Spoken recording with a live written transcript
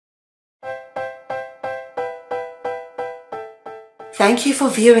Thank you for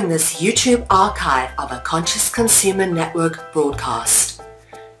viewing this YouTube archive of a Conscious Consumer Network broadcast.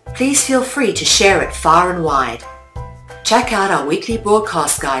 Please feel free to share it far and wide. Check out our weekly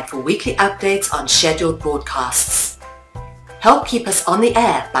broadcast guide for weekly updates on scheduled broadcasts. Help keep us on the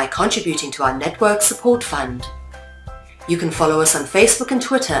air by contributing to our network support fund. You can follow us on Facebook and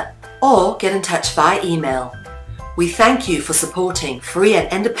Twitter or get in touch via email. We thank you for supporting free and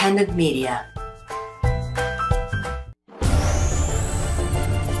independent media.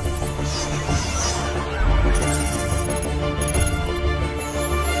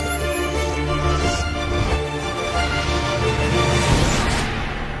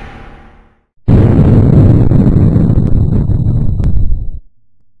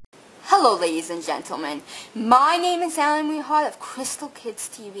 Hello ladies and gentlemen, my name is Natalie-Marie Hart of Crystal Kids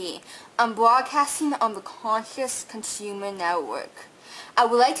TV. I'm broadcasting on the Conscious Consumer Network. I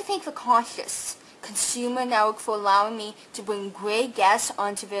would like to thank the Conscious Consumer Network for allowing me to bring great guests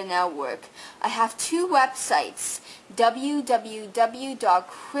onto their network. I have two websites,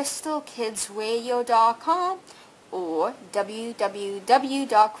 www.crystalkidsradio.com or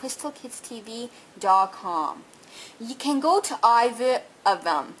www.crystalkidstv.com. You can go to either of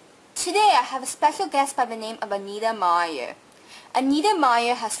them. Today I have a special guest by the name of Anita Meyer. Anita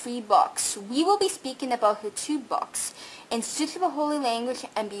Meyer has 3 books. We will be speaking about her 2 books, In Search of a Holy Language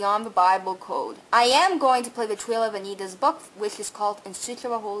and Beyond the Bible Code. I am going to play the trailer of Anita's book, which is called In Search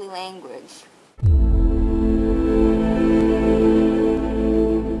of a Holy Language.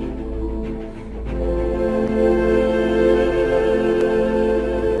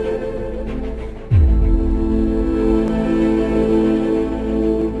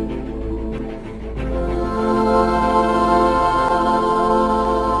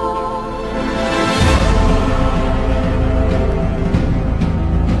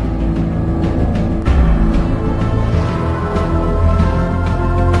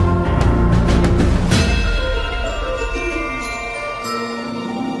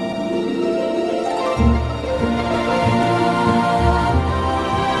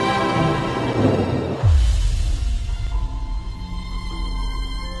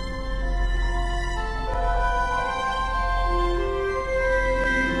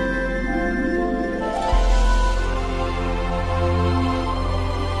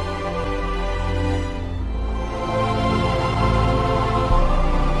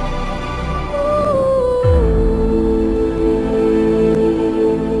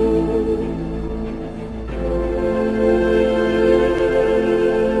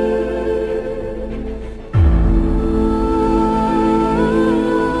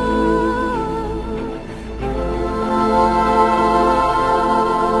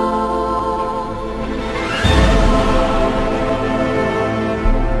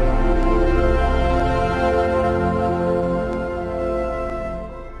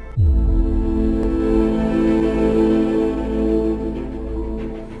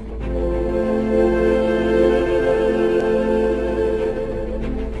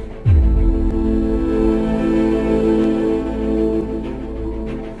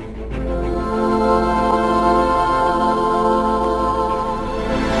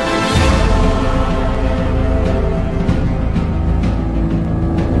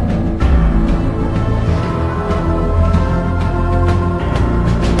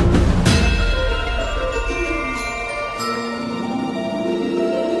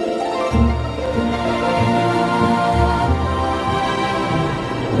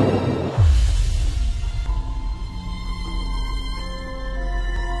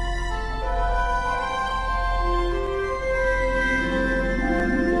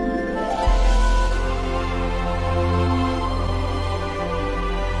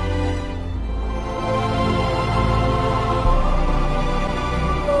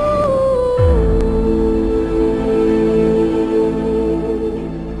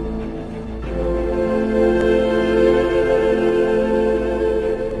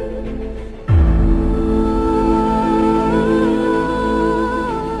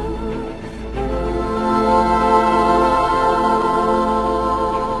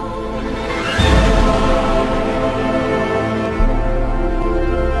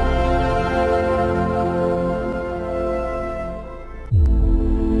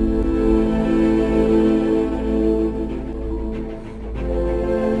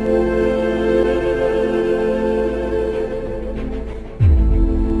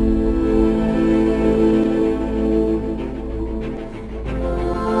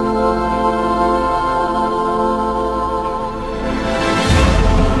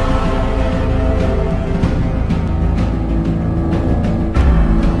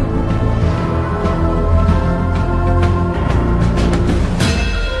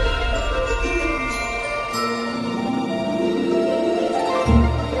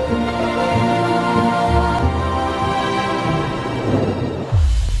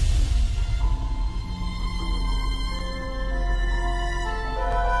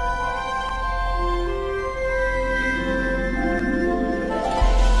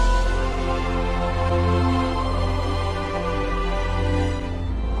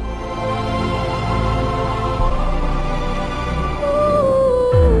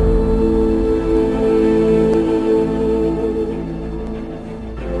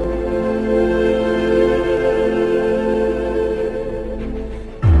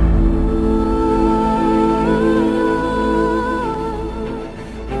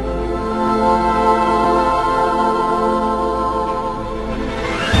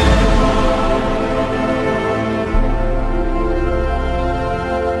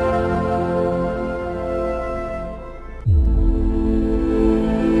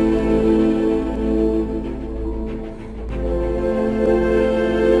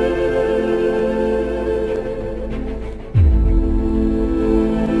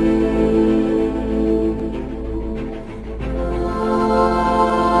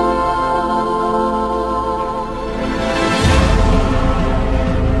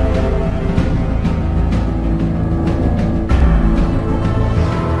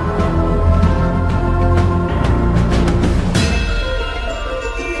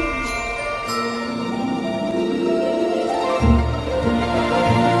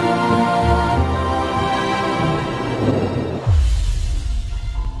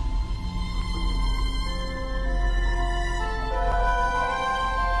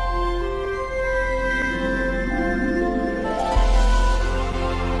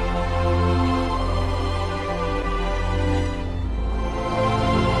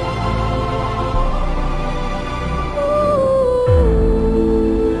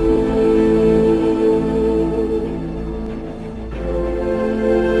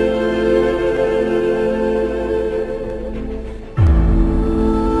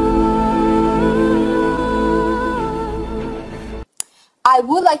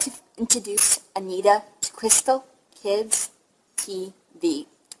 would like to introduce Anita to Crystal Kids TV.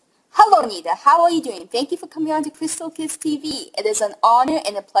 Hello, Anita. How are you doing? Thank you for coming on to Crystal Kids TV. It is an honor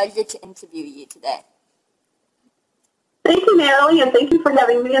and a pleasure to interview you today. Thank you, Natalie, and thank you for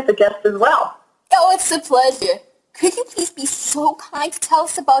having me as a guest as well. Oh, it's a pleasure. Could you please be so kind to tell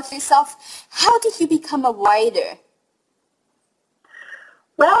us about yourself? How did you become a writer?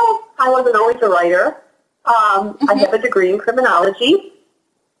 Well, I wasn't always a writer. I have a degree in criminology,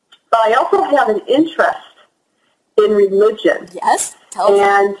 but I also have an interest in religion. Yes, tell us.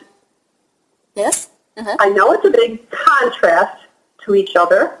 And yes? I know it's a big contrast to each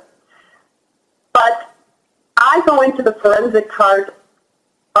other, but I go into the forensic part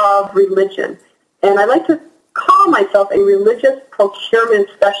of religion, and I like to call myself a religious procurement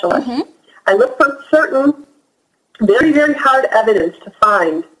specialist. I look for certain very, very hard evidence to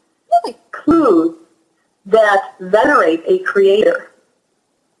find clues that venerate a creator.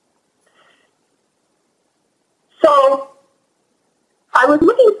 So I was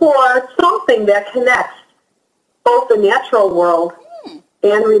looking for something that connects both the natural world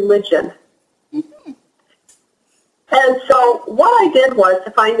and religion. And so what I did was,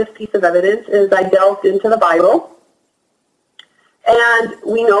 to find this piece of evidence, is I delved into the Bible. And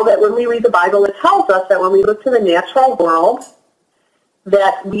we know that when we read the Bible, it tells us that when we look to the natural world,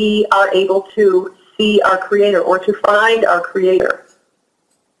 that we are able to see our Creator, or to find our Creator.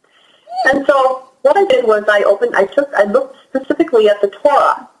 And so what I did was I looked specifically at the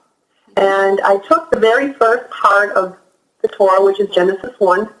Torah. And I took the very first part of the Torah, which is Genesis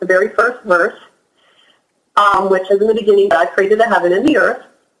 1, the very first verse, which is in the beginning, God created the heaven and the earth.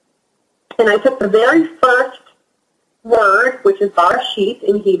 And I took the very first word, which is Barashit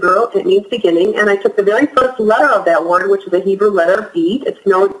in Hebrew, it means beginning, and I took the very first letter of that word, which is the Hebrew letter B. It's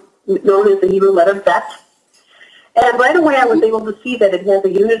known as the Hebrew letter Bet. And right away I was able to see that it has a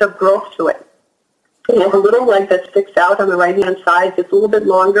unit of growth to it. It has a little leg that sticks out on the right-hand side, gets a little bit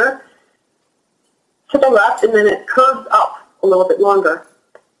longer to the left, and then it curves up a little bit longer.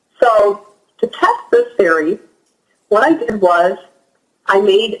 So to test this theory, what I did was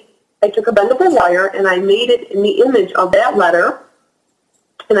I took a bendable wire and I made it in the image of that letter,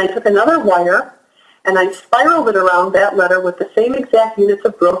 and I took another wire and I spiraled it around that letter with the same exact units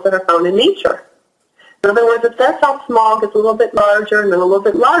of growth that are found in nature. In other words, it starts out small, gets a little bit larger, and then a little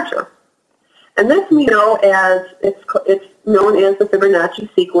bit larger. And this we know as, it's known as the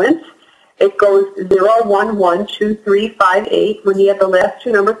Fibonacci sequence. It goes 0, 1, 1, 2, 3, 5, 8. When you add the last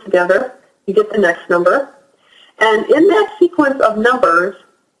two numbers together, you get the next number. And in that sequence of numbers,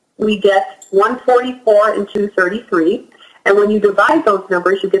 we get 144 and 233. And when you divide those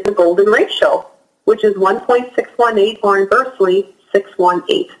numbers, you get the golden ratio, which is 1.618, or inversely,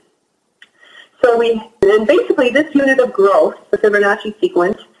 618. So and basically this unit of growth, the Fibonacci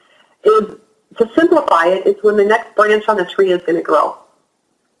sequence, is, to simplify it, it's when the next branch on the tree is going to grow.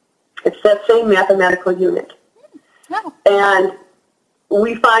 It's that same mathematical unit. Wow. And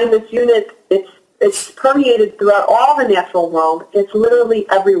we find this unit, it's permeated throughout all the natural world. It's literally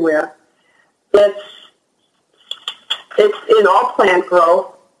everywhere. It's in all plant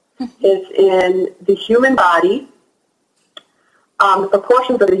growth. It's in the human body, the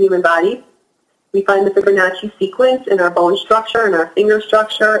proportions of the human body. We find the Fibonacci sequence in our bone structure, in our finger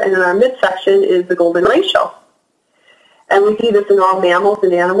structure, and in our midsection is the golden ratio. And we see this in all mammals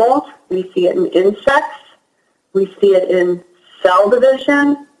and animals. We see it in insects. We see it in cell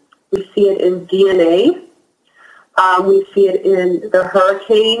division. We see it in DNA. We see it in the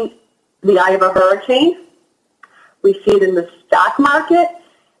hurricane, the eye of a hurricane. We see it in the stock market.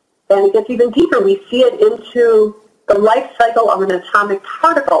 And it gets even deeper. We see it into the life cycle of an atomic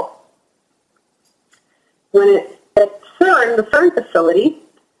particle. At CERN, the CERN facility,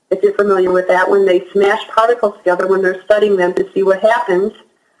 if you're familiar with that, when they smash particles together, when they're studying them to see what happens,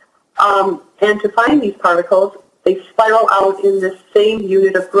 and to find these particles, they spiral out in the same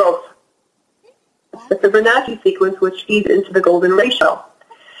unit of growth. It's the Fibonacci sequence, which feeds into the golden ratio.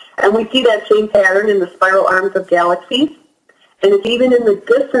 And we see that same pattern in the spiral arms of galaxies, and it's even in the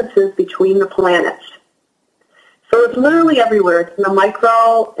distances between the planets. So it's literally everywhere. It's in the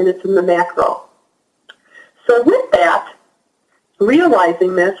micro and it's in the macro. So with that,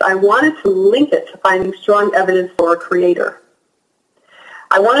 realizing this, I wanted to link it to finding strong evidence for a creator.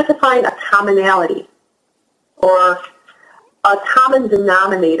 I wanted to find a commonality, or a common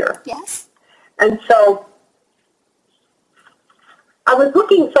denominator. Yes. And so I was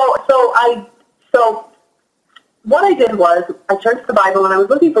looking, so what I did was I turned to the Bible and I was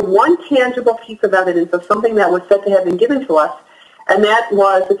looking for one tangible piece of evidence of something that was said to have been given to us, and that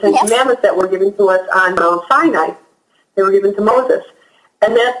was the Ten Commandments that were given to us on Mount Sinai. They were given to Moses.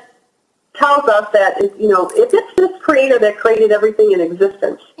 And that tells us that, if it's this creator that created everything in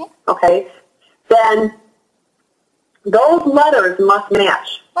existence, okay, then those letters must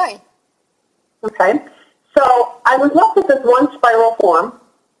match. Right. Okay. So I was left with this one spiral form,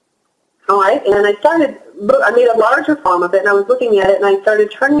 all right, and I made a larger form of it, and I was looking at it, and I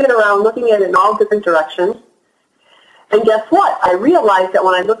started turning it around, looking at it in all different directions. And guess what? I realized that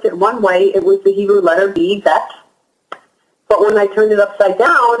when I looked at one way, it was the Hebrew letter B, bet. But when I turned it upside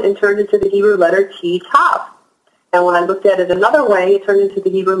down and turned it to the Hebrew letter T, tav. And when I looked at it another way, it turned into the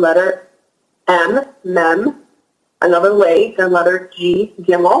Hebrew letter M, mem. Another way, the letter G,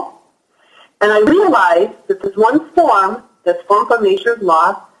 gimel. And I realized that this one form, this form from nature's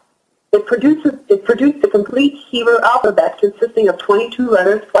law, it produced the complete Hebrew alphabet consisting of 22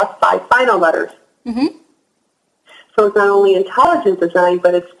 letters plus 5 final letters. Mm-hmm. So it's not only intelligent design,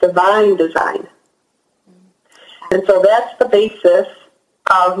 but it's divine design. And so that's the basis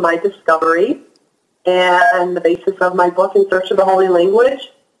of my discovery and the basis of my book, In Search of the Holy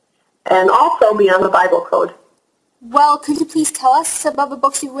Language, and also Beyond the Bible Code. Well, could you please tell us about the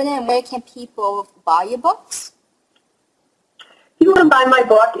books you've written and where can people buy your books? If you want to buy my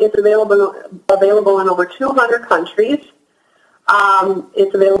book, it's available in over 200 countries.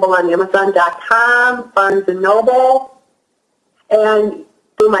 It's available on Amazon.com, Barnes & Noble, and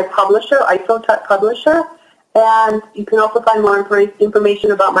through my publisher, Isotech Publisher. And you can also find more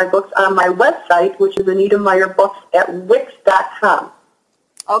information about my books on my website, which is Anita Meyer Books at Wix.com.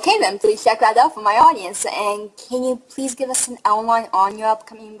 Okay, then please check that out for my audience. And can you please give us an outline on your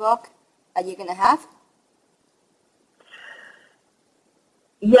upcoming book that you're going to have?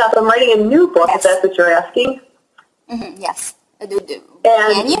 Yes, I'm writing a new book, if that's what you're asking. Mm-hmm, yes. And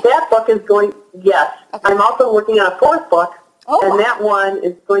that book is going, yes. Okay. I'm also working on a fourth book, and that one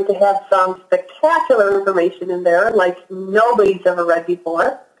is going to have some spectacular information in there like nobody's ever read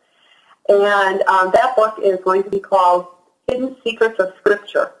before. And that book is going to be called Hidden Secrets of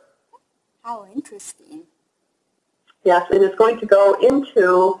Scripture. How interesting. Yes, and it's going to go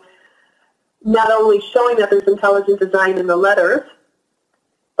into not only showing that there's intelligent design in the letters,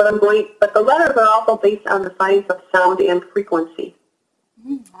 but the letters are also based on the science of sound and frequency.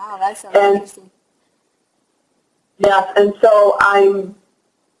 Wow, that sounds interesting. Yes, and so I'm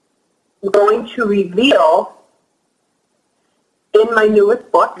going to reveal in my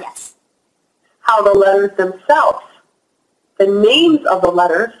newest book how the letters themselves, the names of the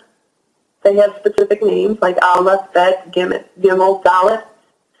letters, they have specific names like Aleph, Bet, Gimel, Dalet,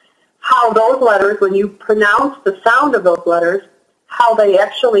 how those letters, when you pronounce the sound of those letters, how they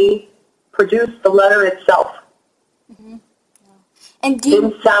actually produce the letter itself and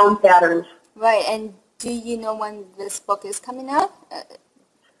in sound patterns. Right, and do you know when this book is coming out?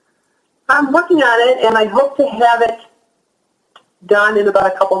 I'm working on it, and I hope to have it done in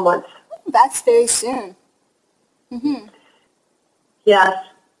about a couple months. That's very soon. Yes,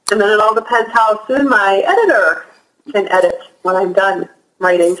 and then it all depends how soon my editor can edit when I'm done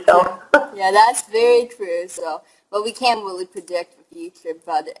writing. So yeah, that's very true. So, but we can't really predict the future,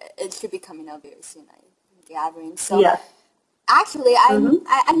 but it should be coming out very soon, I'm gathering. So, yes. Actually, I know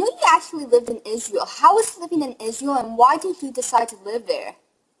you actually lived in Israel. How was living in Israel, and why did you decide to live there?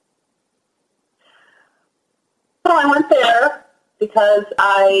 So I went there because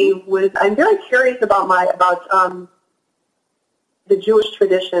I'm very curious about the Jewish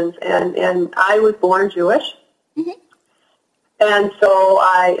traditions, and I was born Jewish. And so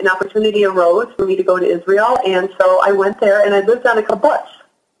an opportunity arose for me to go to Israel, and so I went there, and I lived on a kibbutz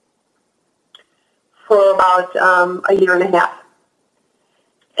for about a year and a half.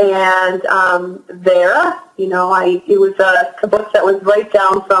 And there, it was a kibbutz that was right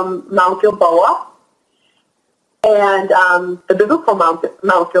down from Mount Gilboa, and the biblical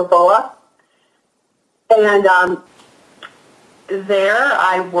Mount Gilboa. And there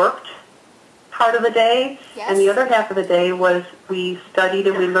I worked part of the day, and the other half of the day was we studied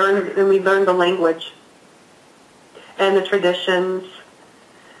and we learned the language and the traditions.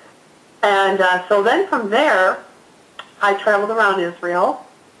 And so then from there, I traveled around Israel,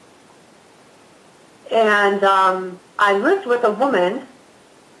 and I lived with a woman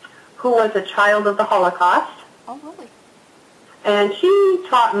who was a child of the Holocaust. Oh, really? And she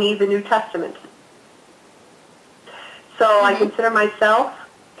taught me the New Testament. So I consider myself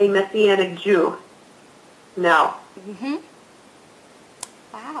a Messianic Jew now.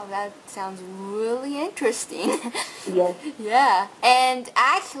 Wow, that sounds really interesting. Yes. Yeah. And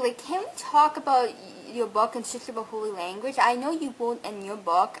actually, can we talk about your book, In Search of a Holy Language? I know you wrote in your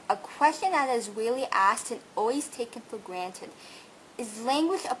book a question that is really asked and always taken for granted. Is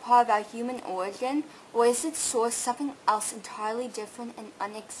language a part of our human origin, or is its source something else entirely different and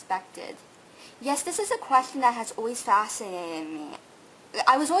unexpected? Yes, this is a question that has always fascinated me.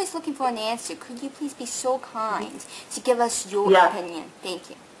 I was always looking for an answer. Could you please be so kind to give us your opinion? Thank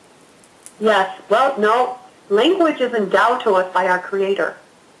you. Yes. Well, no. Language is endowed to us by our Creator.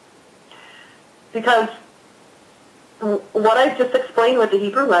 Because what I just explained with the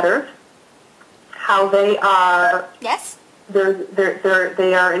Hebrew letters, how they are... Yes?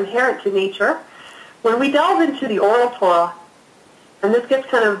 They are inherent to nature. When we delve into the oral Torah, and this gets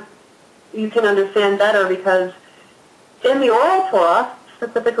kind of, you can understand better because in the oral Torah,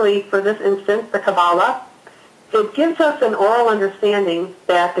 specifically for this instance, the Kabbalah, it gives us an oral understanding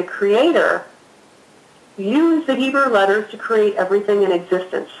that the Creator used the Hebrew letters to create everything in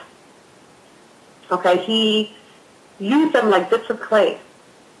existence. Okay, He used them like bits of clay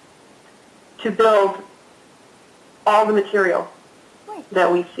to build all the material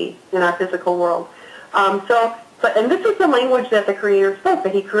that we see in our physical world. And this is the language that the Creator spoke,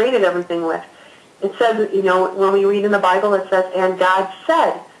 that He created everything with. It says, you know, when we read in the Bible, it says, and God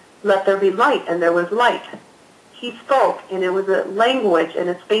said, let there be light, and there was light. He spoke, and it was a language, and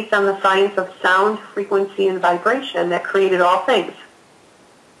it's based on the science of sound, frequency, and vibration that created all things.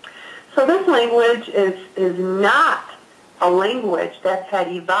 So this language is not a language that had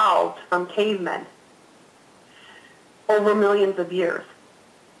evolved from cavemen over millions of years.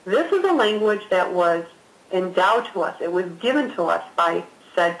 This is a language that was endowed to us. It was given to us by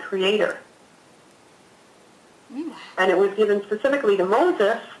said Creator. And it was given specifically to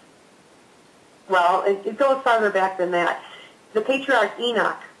Moses. Well, it goes farther back than that. The patriarch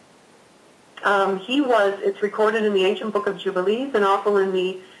Enoch, it's recorded in the ancient Book of Jubilees and also in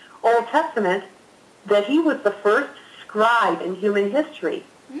the Old Testament that he was the first scribe in human history.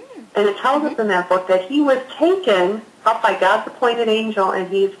 And it tells us in that book that he was taken up by God's appointed angel, and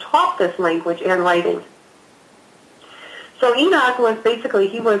he's taught this language and writing. So Enoch was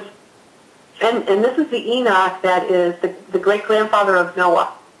basically, and this is the Enoch that is the great-grandfather of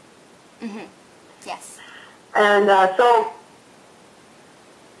Noah. Yes. And so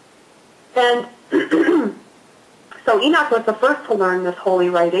Enoch was the first to learn this holy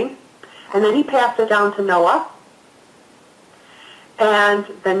writing, and then he passed it down to Noah, and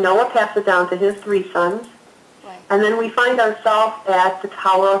then Noah passed it down to his 3 sons, and then we find ourselves at the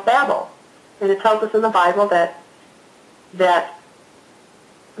Tower of Babel, and it tells us in the Bible that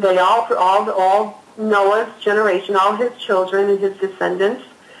they all Noah's generation, all his children and his descendants,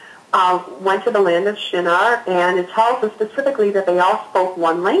 went to the land of Shinar, and it tells us specifically that they all spoke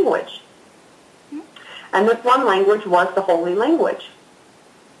one language. And this one language was the holy language,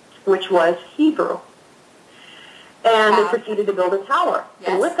 which was Hebrew. And they proceeded to build a tower.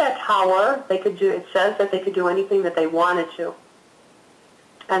 Yes. And with that tower, it says that they could do anything that they wanted to.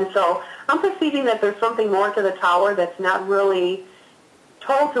 And so I'm perceiving that there's something more to the tower that's not really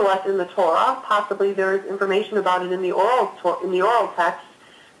told to us in the Torah. Possibly there's information about it in the oral text.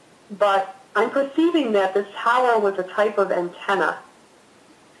 But I'm perceiving that this tower was a type of antenna.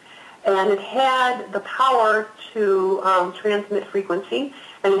 And it had the power to transmit frequency,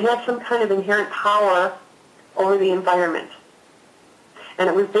 and it had some kind of inherent power over the environment. And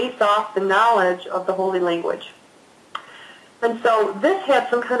it was based off the knowledge of the holy language. And so this had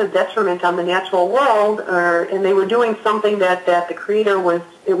some kind of detriment on the natural world, and they were doing something that the Creator was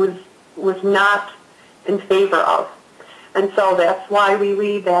not in favor of. And so that's why we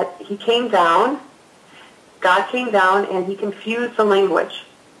read that He came down, God came down, and He confused the language,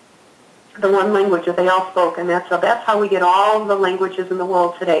 the one language that they all spoke, and that's how we get all the languages in the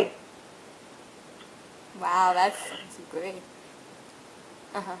world today. Wow, that's great.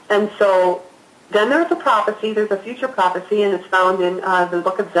 And so then there's a prophecy, there's a future prophecy, and it's found in the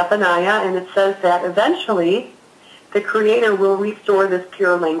book of Zephaniah, and it says that eventually the Creator will restore this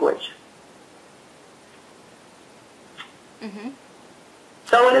pure language.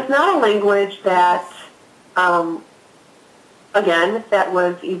 So it is not a language that, again, that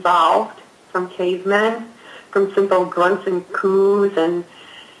was evolved from cavemen, from simple grunts and coos,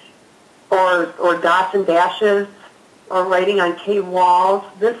 or dots and dashes, or writing on cave walls.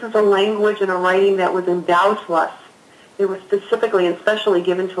 This is a language and a writing that was endowed to us. It was specifically and specially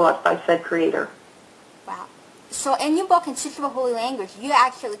given to us by said Creator. Wow. So in your book, In Search of a Holy Language, you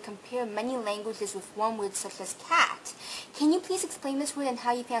actually compare many languages with one word such as cat. Can you please explain this word and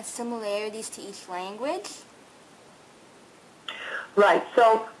how you found similarities to each language? Right.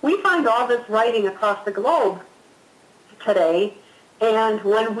 So we find all this writing across the globe today, and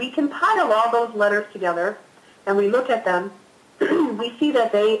when we compile all those letters together and we look at them, we see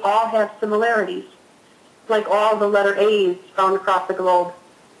that they all have similarities. like all the letter A's found across the globe,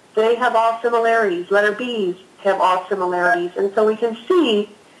 they have all similarities. Letter B's have all similarities. And so we can see,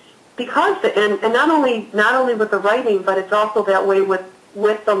 because, and not only with the writing, but it's also that way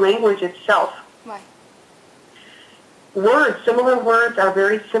with the language itself. Right. Words, similar words are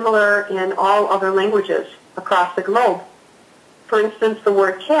very similar in all other languages across the globe. For instance, the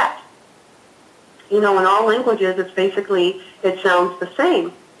word cat. In all languages, it sounds the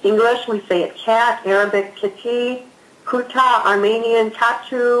same. English, we say it cat. Arabic, kiti. Kuta, Armenian,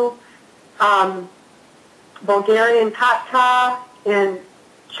 katu. Bulgarian, kata. And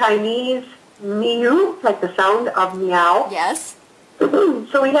Chinese, miu, like the sound of meow. Yes.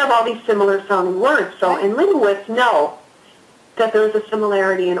 So we have all these similar sounding words. So, and linguists know that there's a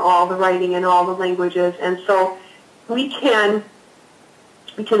similarity in all the writing in all the languages. And so we can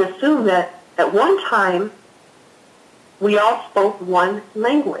assume that at one time we all spoke one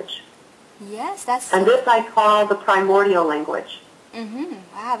language. Yes, that's... And this I call the primordial language. Mm-hmm.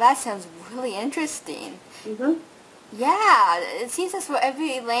 Wow, that sounds really interesting. Mm-hmm. Yeah, it seems as though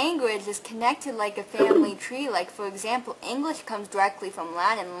every language is connected like a family tree. Like, for example, English comes directly from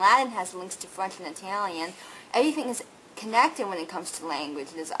Latin. Latin has links to French and Italian. Everything is connected when it comes to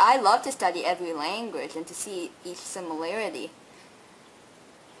languages. I love to study every language and to see each similarity.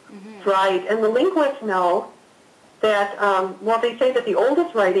 Mm-hmm. Right, and the linguists know that, they say that the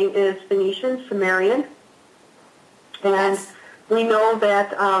oldest writing is Phoenician, Sumerian, and Yes. we know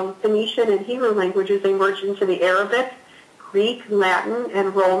that Phoenician and Hebrew languages emerged into the Arabic, Greek, Latin,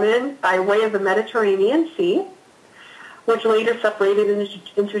 and Roman by way of the Mediterranean Sea, which later separated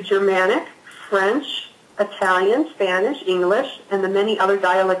into Germanic, French, Italian, Spanish, English, and the many other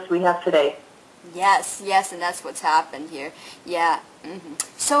dialects we have today. Yes, and that's what's happened here. Yeah. Mm-hmm.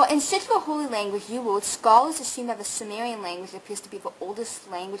 So, in search of a holy language, you wrote, scholars assume that the Sumerian language appears to be the oldest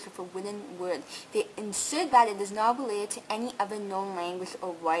language of a written word. They insist that it is not related to any other known language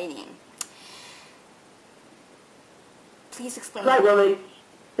or writing. Please explain. Right. Well,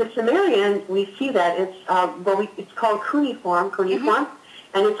 the Sumerian, we see that it's called cuneiform, Mm-hmm.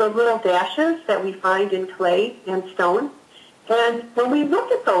 and it's those little dashes that we find in clay and stone. And when we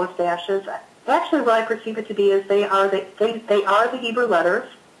look at those dashes, actually what I perceive it to be is they are the Hebrew letters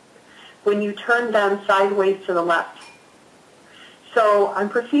when you turn them sideways to the left. So I'm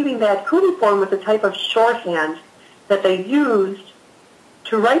perceiving that cuneiform was a type of shorthand that they used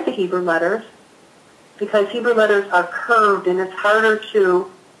to write the Hebrew letters, because Hebrew letters are curved and it's harder to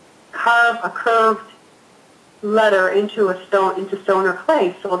carve a curved letter into stone or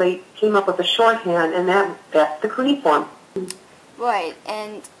clay. So they came up with a shorthand, and that's the cuneiform. Right,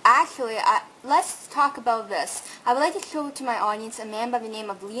 and actually, let's talk about this. I would like to show to my audience a man by the name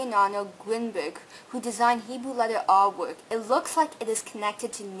of Leonardo Grünberg, who designed Hebrew letter artwork. It looks like it is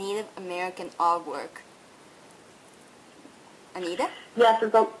connected to Native American artwork. Anita? Yes,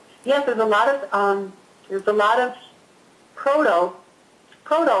 there's a lot of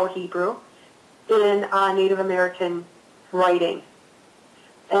proto-Hebrew in Native American writing.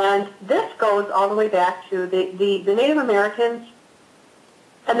 And this goes all the way back to the Native Americans,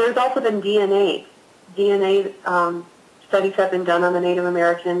 and there's also been DNA. Studies have been done on the Native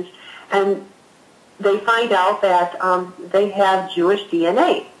Americans, and they find out that they have Jewish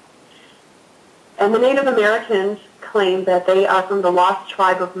DNA. And the Native Americans claim that they are from the lost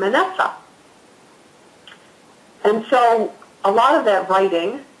tribe of Manasseh. And so a lot of that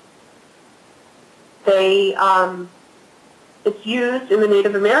writing, it's used in the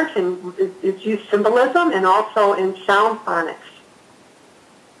Native American, it's used symbolism and also in sound phonics.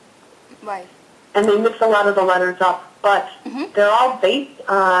 Right. And they mix a lot of the letters up, but they're all based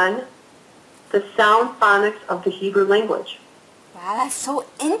on the sound phonics of the Hebrew language. Wow, that's so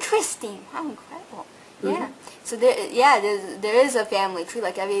interesting. How incredible. Yeah. So there is a family tree.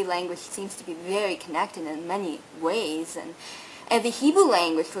 Like, every language seems to be very connected in many ways, and the Hebrew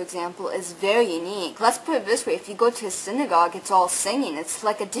language, for example, is very unique. Let's put it this way: if you go to a synagogue, it's all singing. It's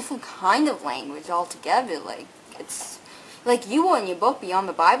like a different kind of language altogether. Like, it's like you wrote in your book, Beyond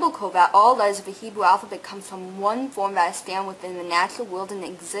the Bible Code, that all letters of the Hebrew alphabet come from one form that is found within the natural world and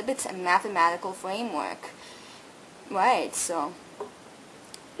exhibits a mathematical framework. Right. So.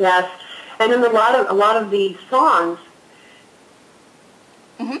 Yes. And in a lot of the songs,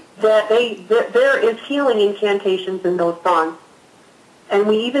 that there is healing incantations in those songs, and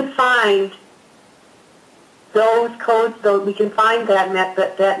we even find those codes. We can find that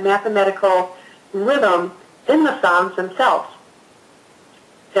mathematical rhythm in the Psalms themselves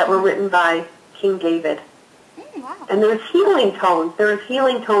that were written by King David. Wow. And there's healing tones. There is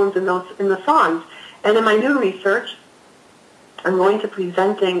healing tones in the songs. And in my new research, I'm going to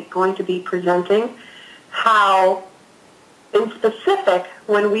be presenting how, in specific,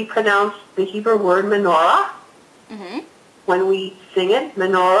 when we pronounce the Hebrew word menorah, when we sing it,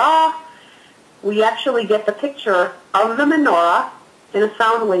 menorah, we actually get the picture of the menorah in a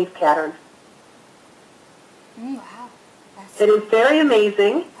sound wave pattern. Wow. It is very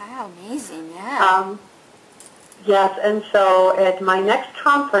amazing. Wow, amazing, yeah. Yes, and so at my next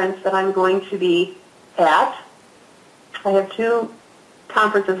conference that I'm going to be at, I have two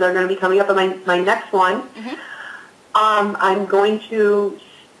conferences that are going to be coming up, and my next one, I'm going to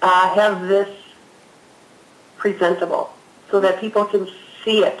have this presentable so that people can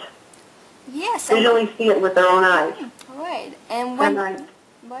see it. Yes. Visually see it with their own eyes. Right. And when?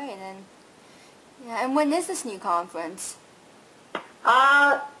 Right. And when is this new conference?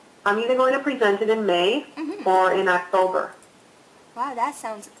 I'm either going to present it in May or in October. Wow, that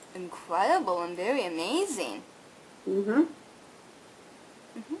sounds incredible and very amazing.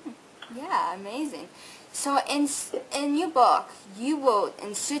 Yeah, amazing. So in your book, you wrote,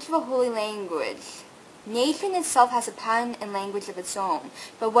 in search of a holy language, nature in itself has a pattern and language of its own.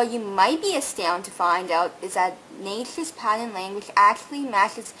 But what you might be astounded to find out is that nature's pattern language actually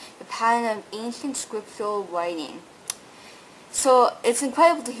matches the pattern of ancient scriptural writing. So it's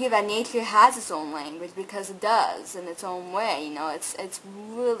incredible to hear that nature has its own language, because it does in its own way. You know, it's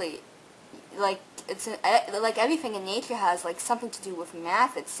really like like everything in nature has like something to do with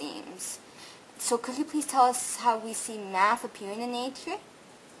math, it seems. So could you please tell us how we see math appearing in nature?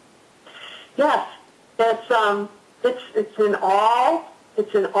 Yes, it's in all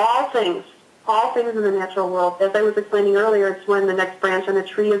things in the natural world. As I was explaining earlier, it's when the next branch on a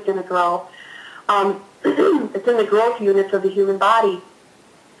tree is going to grow. It's in the growth units of the human body.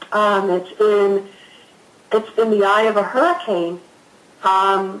 It's in the eye of a hurricane.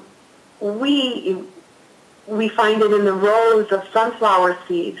 We find it in the rows of sunflower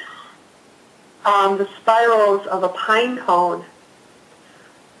seeds, the spirals of a pine cone.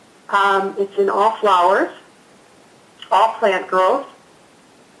 It's in all flowers, all plant growth.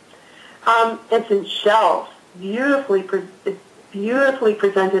 It's in shells, beautifully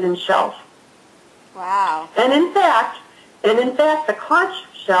presented in shells. Wow. And in fact, the conch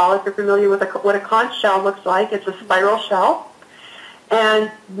shell, if you're familiar with what a conch shell looks like, it's a spiral shell. And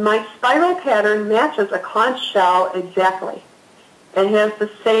my spiral pattern matches a conch shell exactly. It has the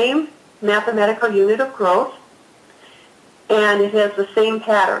same mathematical unit of growth, and it has the same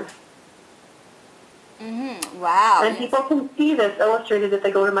pattern. Wow. And people can see this illustrated if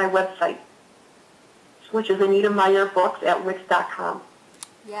they go to my website, which is Anita Meyer Books at Wix.com.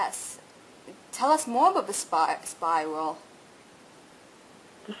 Yes. Tell us more about the spiral.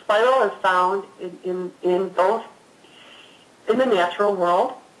 The spiral is found in both in the natural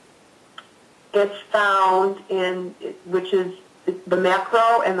world. It's found in, which is the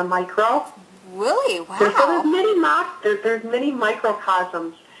macro and the micro. Really? Wow. There's many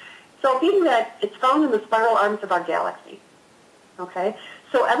microcosms. So being that it's found in the spiral arms of our galaxy, okay?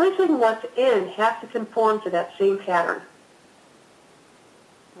 So everything what's in has to conform to that same pattern.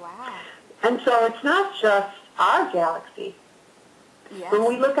 Wow. And so it's not just our galaxy. Yes. When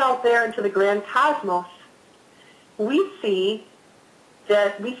we look out there into the grand cosmos, we see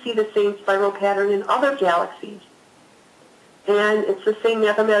the same spiral pattern in other galaxies. And it's the same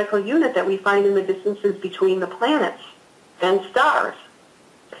mathematical unit that we find in the distances between the planets and stars.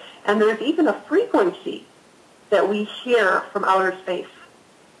 And there's even a frequency that we hear from outer space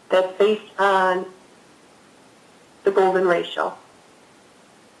that's based on the golden ratio.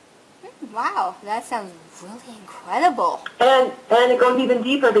 Wow, that sounds really incredible. And it goes even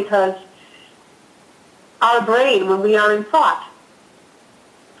deeper, because our brain, when we are in thought,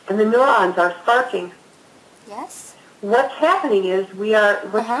 and the neurons are sparking, Yes. what's happening is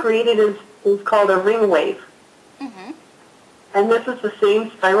what's created is called a ring wave. And this is the same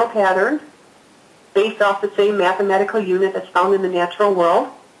spiral pattern based off the same mathematical unit that's found in the natural world.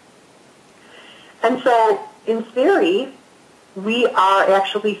 And so, in theory, we are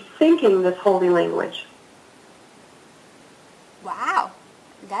actually thinking this holy language. Wow,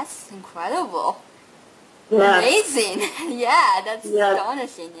 that's incredible. Yes. Amazing. Yeah, that's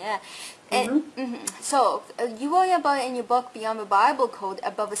astonishing. Yeah. And, So, you wrote about it in your book, Beyond the Bible Code,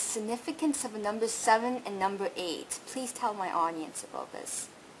 about the significance of the number 7 and number 8. Please tell my audience about this.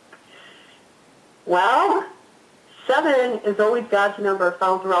 Well, 7 is always God's number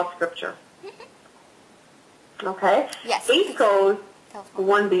found throughout Scripture. Okay? Yes. 8 goes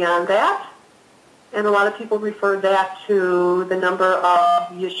one beyond that, and a lot of people refer that to the number of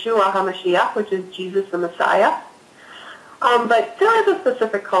Yeshua HaMashiach, which is Jesus the Messiah. But there is a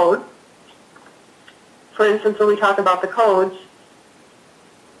specific code. For instance, when we talk about the codes,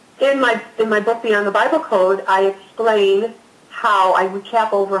 in my book Beyond the Bible Code, I explain how I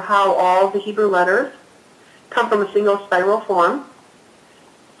recap over how all the Hebrew letters come from a single spiral form.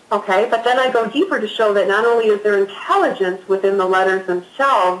 Okay, but then I go deeper to show that not only is there intelligence within the letters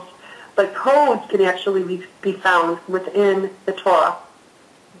themselves, but codes can actually be found within the Torah.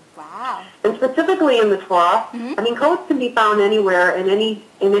 Wow. And specifically in the Torah, I mean, codes can be found anywhere in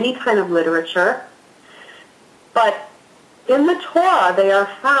any kind of literature, but in the Torah they are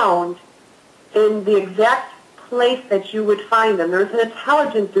found in the exact place that you would find them. There's an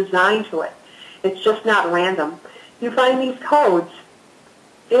intelligent design to it. It's just not random. You find these codes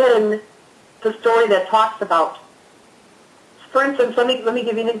in the story that talks about. For instance, let me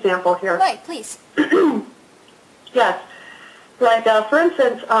give you an example here. Right, please. Yes. Like, for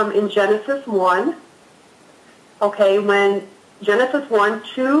instance, in Genesis 1, okay, when Genesis 1,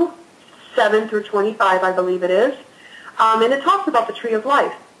 2, 7 through 25, I believe it is, and it talks about the tree of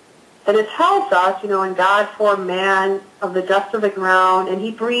life. And it tells us, and God formed man of the dust of the ground, and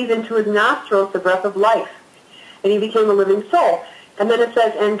he breathed into his nostrils the breath of life, and he became a living soul. And then it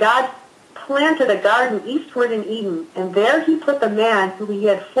says, and God planted a garden eastward in Eden, and there he put the man who he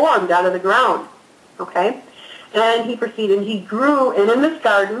had formed out of the ground. Okay? And he proceeded, and he grew, and in this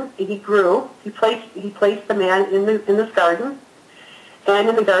garden, he grew. He placed the man in this garden, and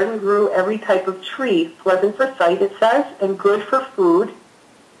in the garden grew every type of tree, pleasant for sight, it says, and good for food.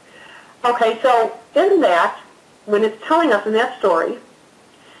 Okay, so in that, when it's telling us in that story,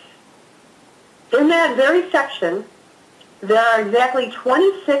 in that very section, there are exactly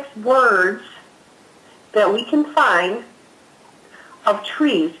 26 words that we can find of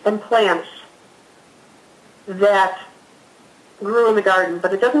trees and plants that grew in the garden.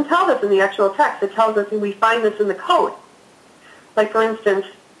 But it doesn't tell us in the actual text. It tells us, and we find this in the code. Like, for instance,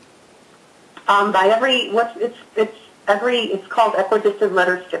 it's called equidistant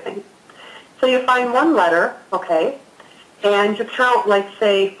letter skipping. So you find one letter, okay, and you count, like,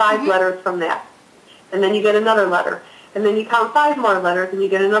 say, 5 letters from that. And then you get another letter. And then you count 5 more letters, and you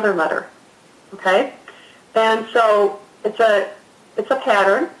get another letter. Okay? And so it's a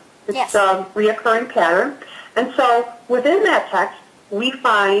pattern. It's a reoccurring pattern. And so within that text, we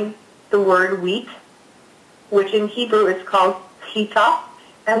find the word wheat, which in Hebrew is called chita,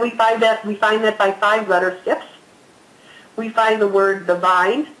 and we find that by 5 letter skips. We find the word the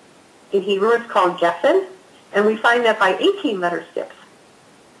vine. In Hebrew, it's called geffen, and we find that by 18 letter skips.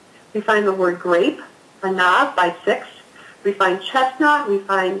 We find the word grape, anav, by 6. We find chestnut, we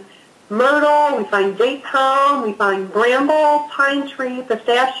find myrtle, we find date palm, we find bramble, pine tree,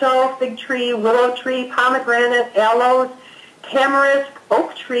 pistachio, fig tree, willow tree, pomegranate, aloes, tamarisk,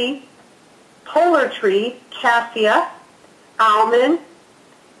 oak tree, polar tree, cassia, almond,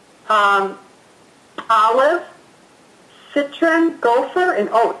 olive, citron, gopher, and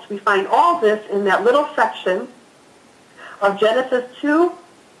oats. We find all this in that little section of Genesis 2,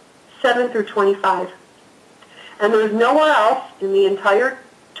 7 through 25. And there's nowhere else in the entire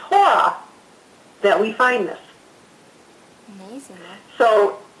Torah that we find this. Amazing.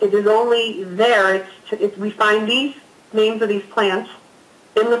 So it is only there. We find these names of these plants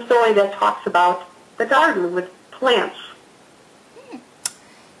in the story that talks about the garden with plants.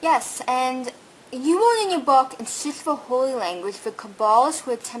 Yes, and you wrote in your book, in skillful holy language, for Kabbalists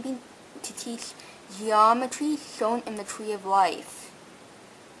who are attempting to teach geometry shown in the tree of life.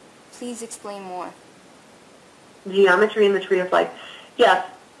 Please explain more. Geometry in the tree of life. Yes.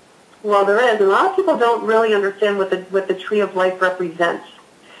 Well, there is. And a lot of people don't really understand what the tree of life represents.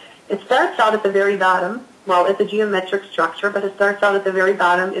 It starts out at the very bottom. Well, it's a geometric structure, but it starts out at the very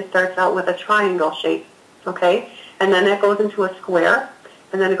bottom. It starts out with a triangle shape, okay? And then it goes into a square,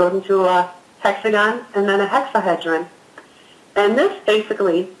 and then it goes into a hexagon, and then a hexahedron. And this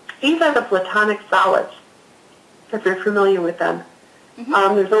basically, these are the Platonic solids, if you're familiar with them.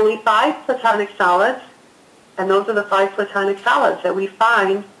 There's only 5 Platonic solids, and those are the 5 Platonic solids that we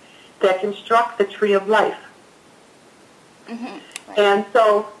find that construct the tree of life. Right. And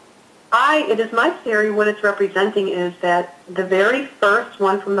so it is my theory what it's representing is that the very first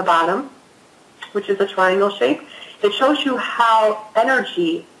one from the bottom, which is a triangle shape, it shows you how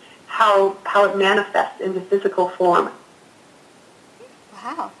energy, how it manifests in the physical form.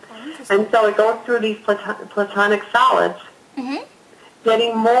 Wow. And so it goes through these Platonic solids,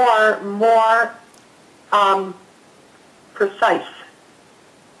 getting more precise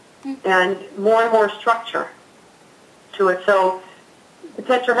and more structure to it. So the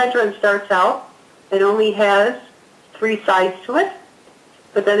tetrahedron starts out, it only has 3 sides to it,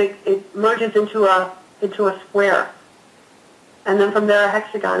 but then it merges into a square. And then from there a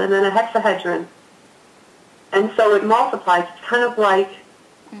hexagon, and then a hexahedron. And so it multiplies. It's kind of like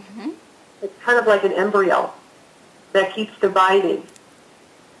It's kind of like an embryo that keeps dividing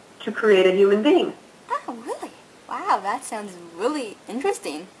to create a human being. Oh, really? Wow, that sounds really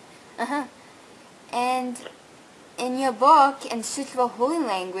interesting. And in your book, In Search of a Holy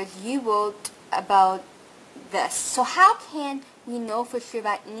Language, you wrote about this. So how can we know for sure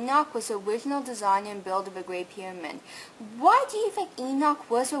that Enoch was the original designer and builder of the Great Pyramid? Why do you think Enoch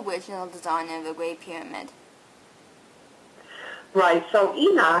was the original designer of the Great Pyramid? Right, so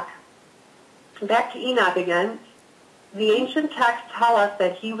Enoch, back to Enoch again, the ancient texts tell us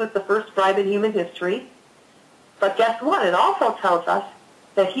that he was the first scribe in human history. But guess what? It also tells us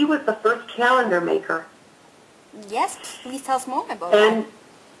that he was the first calendar maker. Yes, please tell us more about that.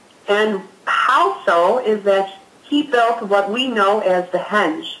 And how so is that he built what we know as the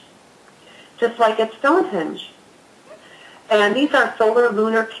henge, just like at Stonehenge. And these are solar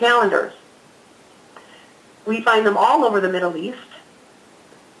lunar calendars. We find them all over the Middle East.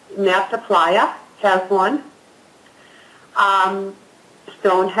 Napa Playa has one.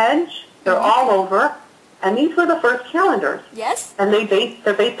 Stonehenge, they're all over. And these were the first calendars. Yes. And they're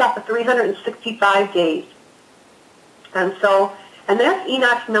based off of 365 days. And that's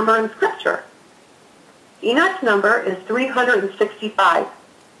Enoch's number in Scripture. Enoch's number is 365.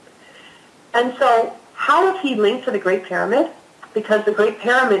 And so how is he linked to the Great Pyramid? Because the Great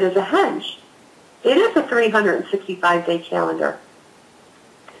Pyramid is a henge. It is a 365-day calendar.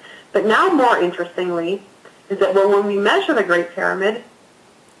 But now, more interestingly, is that when we measure the Great Pyramid,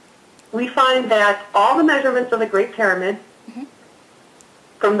 we find that all the measurements of the Great Pyramid,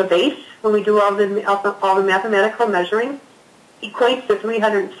 from the base, when we do all the mathematical measuring, equates to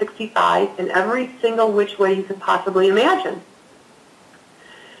 365 in every single which way you can possibly imagine.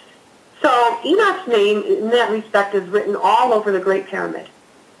 So Enoch's name, in that respect, is written all over the Great Pyramid.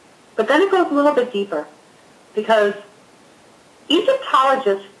 But then it goes a little bit deeper, because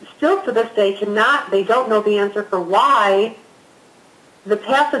Egyptologists still to this day they don't know the answer for why the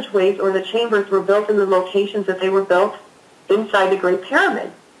passageways or the chambers were built in the locations that they were built inside the Great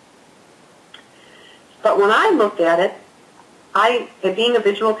Pyramid. But when I looked at it, being a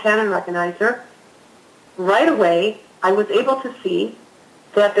visual pattern recognizer, right away I was able to see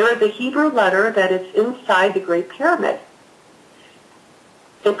that there is a Hebrew letter that is inside the Great Pyramid.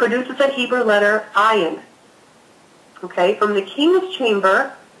 It produces a Hebrew letter, ayin. Okay, from the king's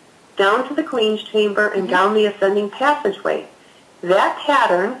chamber down to the queen's chamber and down the ascending passageway. That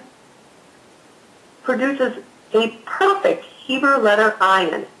pattern produces a perfect Hebrew letter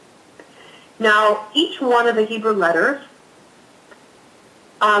ayin. Now, each one of the Hebrew letters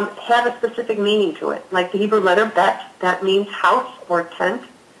have a specific meaning to it. Like the Hebrew letter bet, that means house or tent.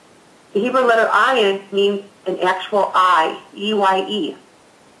 The Hebrew letter ayin means an actual eye, E-Y-E.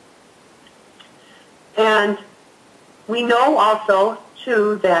 And we know also,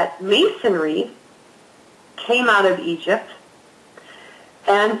 too, that masonry came out of Egypt.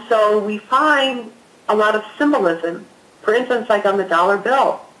 And so we find a lot of symbolism. For instance, like on the dollar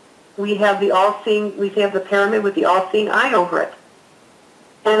bill, we have the pyramid with the all-seeing eye over it.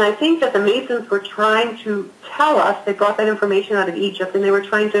 And I think that the Masons were trying to tell us, they brought that information out of Egypt, and they were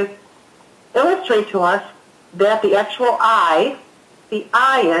trying to illustrate to us that the actual eye, the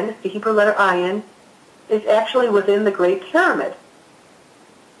ayin, the Hebrew letter ayin, is actually within the Great Pyramid.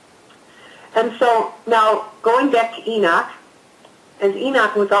 And so now, going back to Enoch, and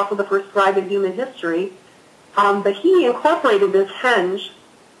Enoch was also the first scribe in human history, but he incorporated this henge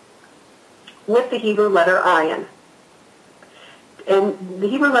with the Hebrew letter ayin. And the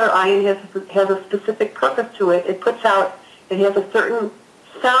Hebrew letter ayin has a specific purpose to it. It has a certain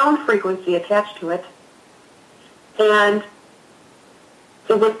sound frequency attached to it. And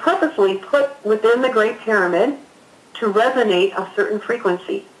it was purposely put within the Great Pyramid to resonate a certain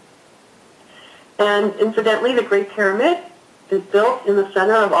frequency. And incidentally, the Great Pyramid is built in the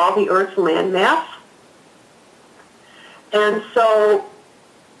center of all the Earth's land mass. And so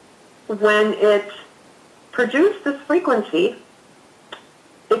when it produced this frequency,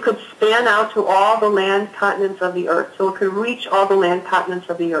 it could span out to all the land continents of the Earth. So it could reach all the land continents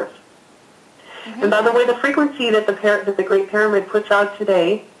of the Earth. And by the way, the frequency that the Great Pyramid puts out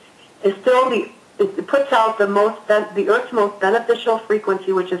today is still it puts out the Earth's most beneficial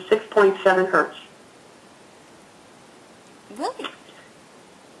frequency, which is 6.7 hertz. Really?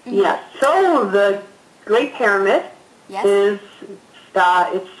 Yes. So the Great Pyramid is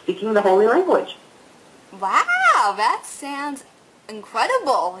it's speaking the holy language. Wow, that sounds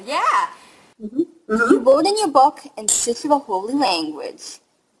incredible. Yeah. You wrote in your book, In Search of a Holy Language,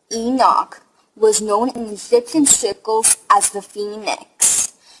 Enoch was known in Egyptian circles as the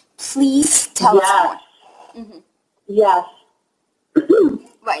Phoenix. Please tell us more. Yes.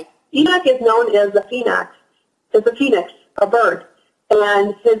 Right. Enoch is known as the phoenix, a bird.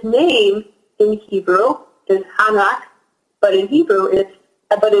 And his name in Hebrew is Hanak, but in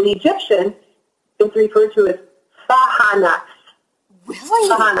Egyptian, it's referred to as Fahanak. Really?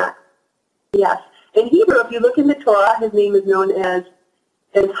 Fahanak. Yes. In Hebrew, if you look in the Torah, his name is known as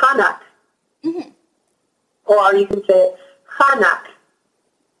Hanak. Mm-hmm. Or you can say it Hanak.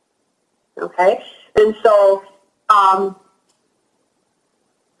 Okay? And so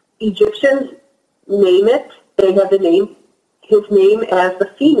Egyptians name it, they have his name as the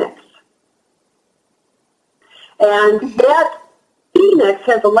phoenix. And that phoenix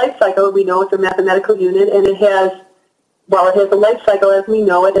has a life cycle, we know it's a mathematical unit, and it has a life cycle as we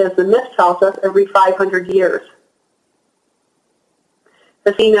know it, as the myth tells us, every 500 years.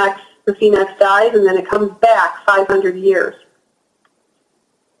 The phoenix dies and then it comes back 500 years.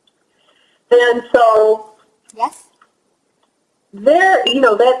 And so, yes, there,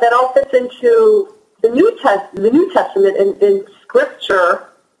 that all fits into the New Testament in Scripture.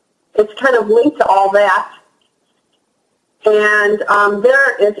 It's kind of linked to all that. And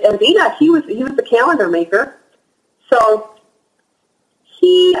as Enoch, he was the calendar maker. So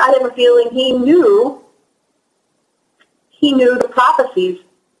I have a feeling he knew the prophecies,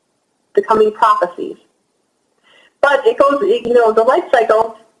 the coming prophecies. But it goes, the life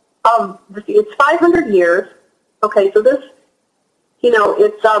cycle of it's 500 years. Okay, so this,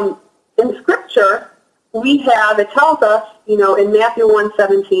 it's in Scripture it tells us, in Matthew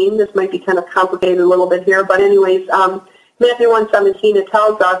 1:17. This might be kind of complicated a little bit here, but anyways, Matthew 1:17,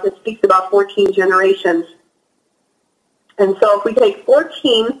 it speaks about 14 generations. And so if we take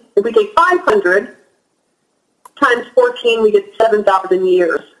 500 times 14, we get 7,000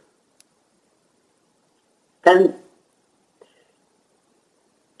 years. And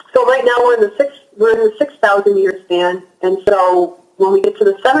so right now we're in the 6,000 year span, and so when we get to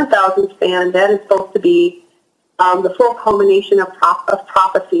the 7,000 span, that is supposed to be the full culmination of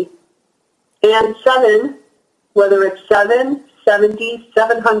prophecy. And 7, whether it's 7, 70,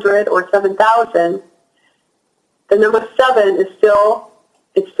 700, or 7,000, the number 7 is still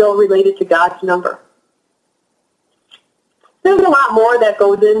related to God's number. There's a lot more that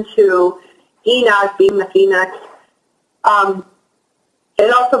goes into Enoch being the phoenix.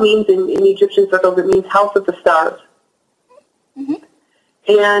 It also means in Egyptian circles, it means house of the stars. Mm-hmm.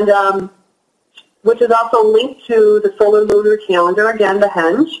 And which is also linked to the solar lunar calendar, again, the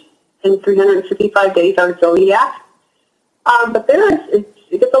henge, and 355 days our zodiac. But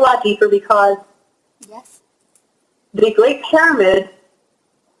it gets a lot deeper because yes, the Great Pyramid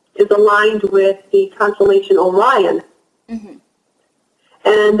is aligned with the constellation Orion. mm-hmm.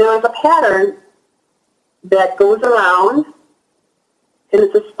 And there is a pattern that goes around, and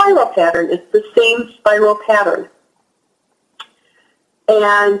it's a spiral pattern. It's the same spiral pattern.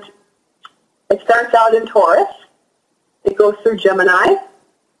 And it starts out in Taurus. It goes through Gemini,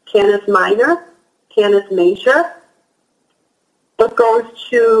 Canis Minor, Canis Major. It goes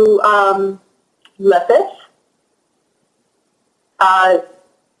to Lepus,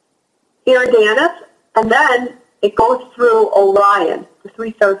 Eridanus, and then it goes through Orion, the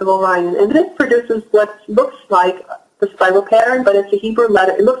 3 stars of Orion. And this produces what looks like the spiral pattern, but it's a Hebrew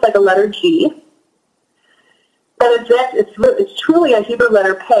letter. It looks like a letter G. But it's truly a Hebrew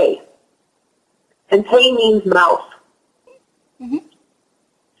letter Pei. And Pei means mouth. Mm-hmm.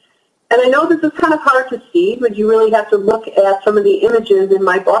 And I know this is kind of hard to see, but you really have to look at some of the images in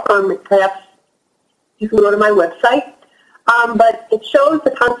my book, or perhaps you can go to my website. But it shows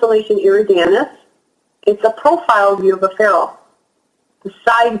the constellation Eridanus. It's a profile view of a pharaoh, the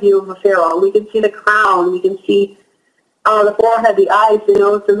side view of a pharaoh. We can see the crown. We can see the forehead, the eyes, the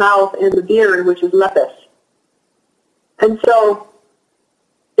nose, the mouth, and the beard, which is Lepus. And so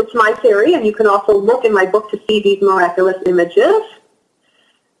it's my theory, and you can also look in my book to see these miraculous images.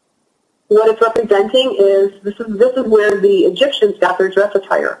 What it's representing is this is where the Egyptians got their dress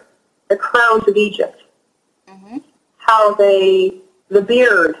attire, the crowns of Egypt, mm-hmm. how the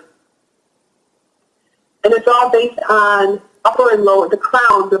beard, and it's all based on upper and lower, the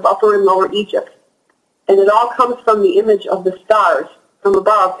crowns of upper and lower Egypt. And it all comes from the image of the stars from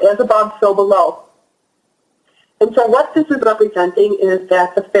above, as above, so below. And so what this is representing is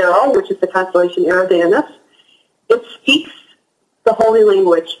that the pharaoh, which is the constellation Eridanus, it speaks the holy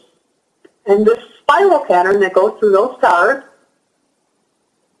language. And this spiral pattern that goes through those stars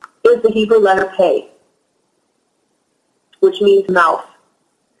is the Hebrew letter Pei, which means mouth.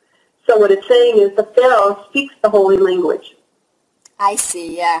 So what it's saying is the pharaoh speaks the holy language. I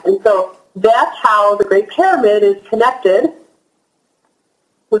see, yeah. And so that's how the Great Pyramid is connected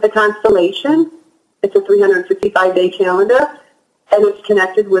with the constellation. It's a 365-day calendar. and it's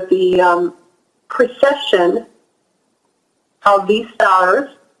connected with the precession of these stars,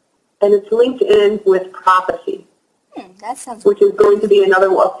 and it's linked in with prophecy, That sounds which is going to be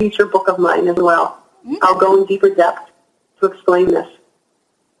a future book of mine as well. I'll go in deeper depth to explain this.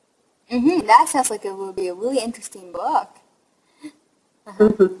 That sounds like it will be a really interesting book.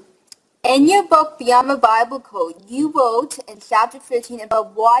 In your book, Beyond the Bible Code, you wrote in chapter 13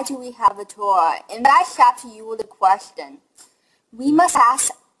 about why do we have a Torah. In that chapter, you wrote a question. We must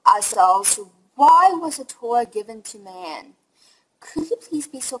ask ourselves, why was the Torah given to man? Could you please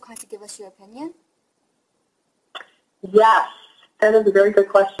be so kind to give us your opinion? Yes, that is a very good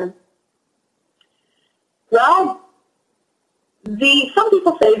question. Well, some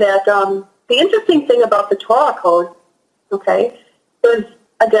people say that the interesting thing about the Torah code, okay, is,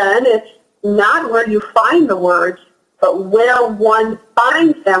 again, it's not where you find the words, but where one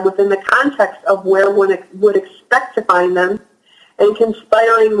finds them within the context of where one would expect to find them, and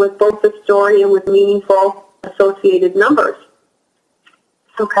conspiring with both the story and with meaningful associated numbers.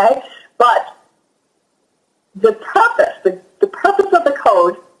 Okay? But the purpose of the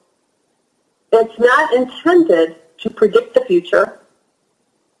code, it's not intended to predict the future,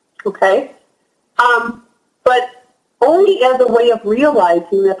 okay? But only as a way of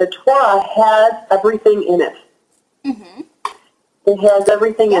realizing that the Torah has everything in it. It has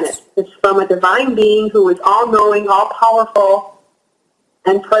everything in it. It's from a divine being who is all-knowing, all-powerful,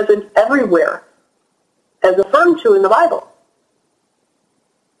 and present everywhere, as affirmed to in the Bible.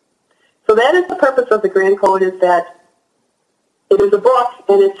 So that is the purpose of the Grand Code, is that it is a book,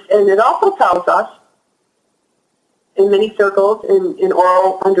 and it also tells us, in many circles, in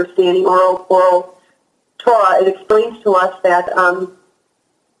oral understanding, oral Torah, it explains to us that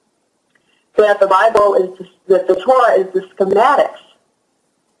that the Bible is, that the Torah is the schematics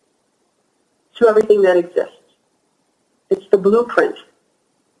to everything that exists. It's the blueprint.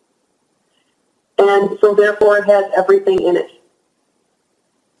 And so therefore it has everything in it.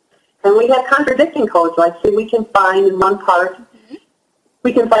 And we have contradicting codes. Like, say, we can find in one part,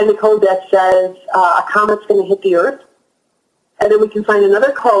 we can find a code that says a comet's going to hit the Earth. And then we can find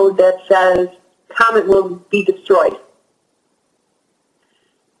another code that says comet will be destroyed.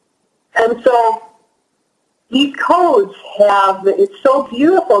 And so these codes have, it's so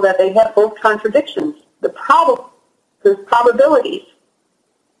beautiful that they have both contradictions. There's probabilities.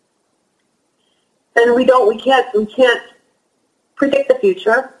 And we can't predict the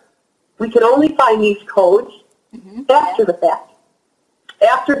future. We can only find these codes after the fact.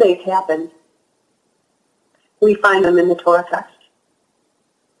 After they've happened, we find them in the Torah text.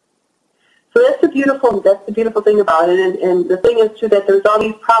 So that's the beautiful thing about it. And the thing is, too, that there's all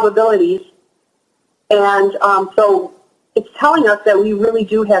these probabilities. And so it's telling us that we really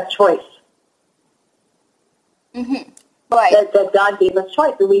do have choice. Right. That God gave us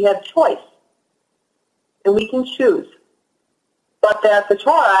choice, and we have choice. And we can choose. But that the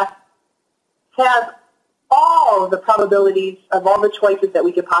Torah has all the probabilities of all the choices that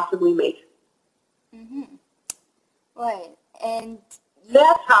we could possibly make. Right. And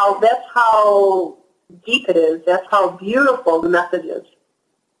that's how deep it is. That's how beautiful the message is.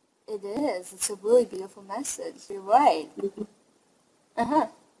 it is. It's a really beautiful message. You're right.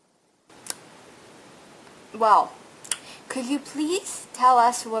 Well, could you please tell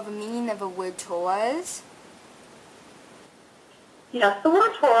us what the meaning of the word Torah is? Yes, the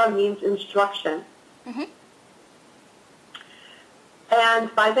word Torah means instruction.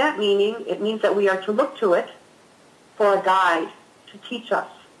 And by that meaning, it means that we are to look to it for a guide to teach us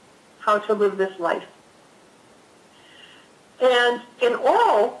how to live this life. And in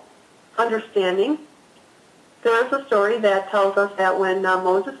oral understanding, there is a story that tells us that when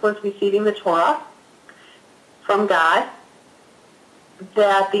Moses was receiving the Torah from God,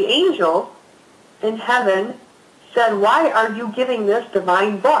 that the angel in heaven said, "Why are you giving this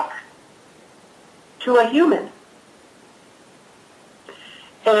divine book to a human?"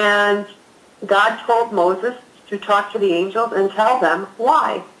 And God told Moses to talk to the angels and tell them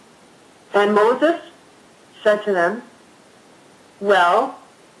why. And Moses said to them, "Well,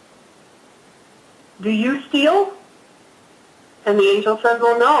 do you steal?" And the angel said,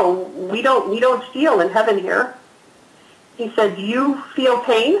 "Well, no, we don't steal in heaven here." He said, "Do you feel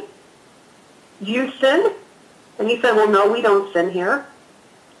pain? Do you sin?" And he said, "Well, no, we don't sin here."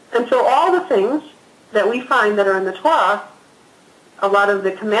 And so all the things that we find that are in the Torah, a lot of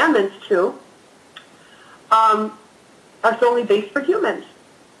the commandments too, are solely based for humans.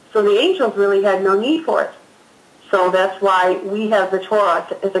 So the angels really had no need for it. So that's why we have the Torah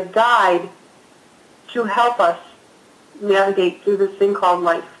as a guide to help us navigate through this thing called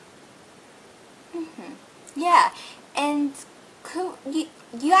life. Yeah, and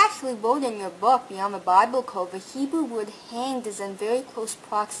You actually wrote in your book, Beyond the Bible Code, the Hebrew word hanged is in very close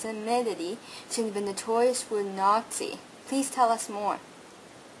proximity to the notorious word Nazi. Please tell us more.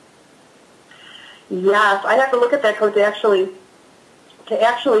 Yes, I have to look at that code to actually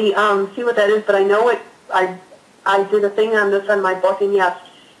see what that is, but I know it. I did a thing on this on my book, and yes,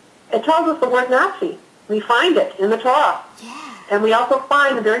 it tells us the word Nazi. We find it in the Torah. Yeah. And we also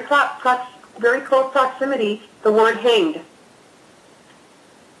find in very close proximity the word hanged.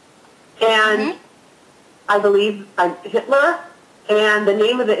 And I believe Hitler and the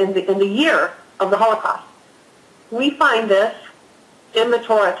name of in the year of the Holocaust. We find this in the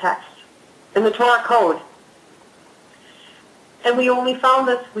Torah text, in the Torah code. And we only found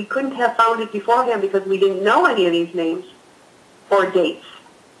this, we couldn't have found it beforehand because we didn't know any of these names or dates.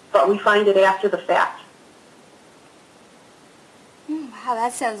 But we find it after the fact. Wow,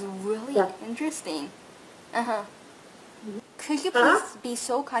 that sounds really interesting. Could you please be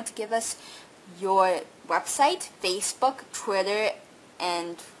so kind to give us your website, Facebook, Twitter,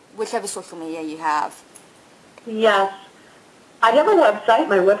 and whichever social media you have? Yes. I have a website.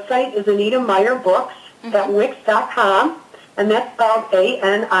 My website is Anita Meyer Books at Wix.com, and that's spelled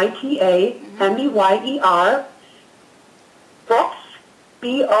ANITA-MEYER, books,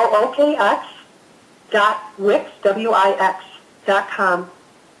 BOOKX, .wix, WIX.com.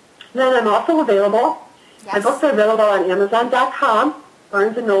 Then I'm also available. Yes. My books are available on Amazon.com,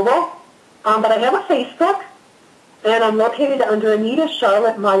 Barnes & Noble, but I have a Facebook, and I'm located under Anita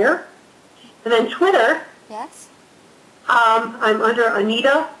Charlotte Meyer. And then Twitter, Yes. I'm under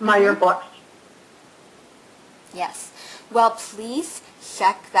Anita Meyer Books. Yes. Well, please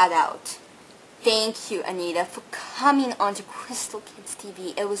check that out. Thank you, Anita, for coming on to Crystal Kids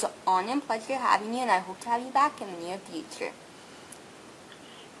TV. It was an honor and pleasure having you, and I hope to have you back in the near future.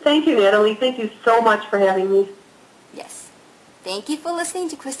 Thank you, Natalie. Thank you so much for having me. Yes. Thank you for listening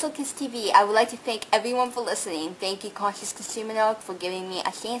to Crystal Kids TV. I would like to thank everyone for listening. Thank you, Conscious Consumer Network, for giving me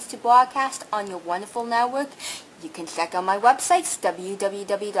a chance to broadcast on your wonderful network. You can check out my websites,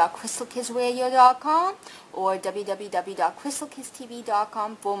 www.crystalkidsradio.com or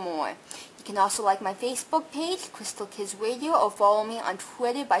www.crystalkidstv.com for more. You can also like my Facebook page, Crystal Kids Radio, or follow me on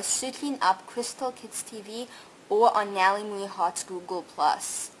Twitter by searching up Crystal Kids TV or on Natalie-Marie Hart's Google+.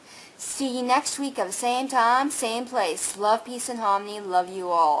 See you next week at the same time, same place. Love, peace, and harmony. Love you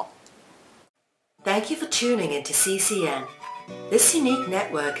all. Thank you for tuning into CCN. This unique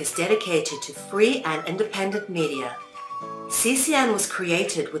network is dedicated to free and independent media. CCN was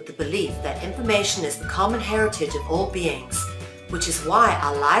created with the belief that information is the common heritage of all beings, which is why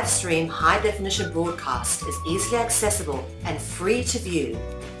our live stream high-definition broadcast is easily accessible and free to view.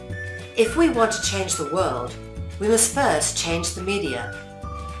 If we want to change the world, we must first change the media.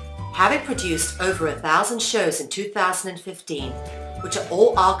 Having produced over 1,000 shows in 2015, which are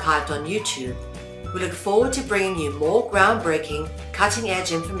all archived on YouTube, we look forward to bringing you more groundbreaking,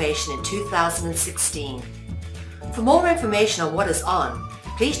 cutting-edge information in 2016. For more information on what is on,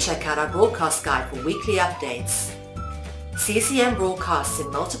 please check out our broadcast guide for weekly updates. CCN broadcasts in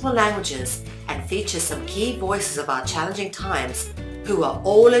multiple languages and features some key voices of our challenging times who are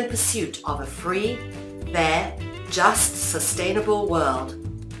all in pursuit of a free, fair, just, sustainable world.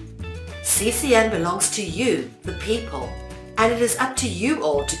 CCN belongs to you, the people, and it is up to you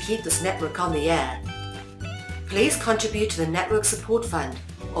all to keep this network on the air. Please contribute to the Network Support Fund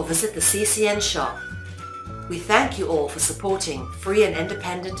or visit the CCN shop. We thank you all for supporting free and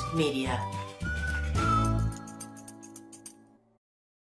independent media.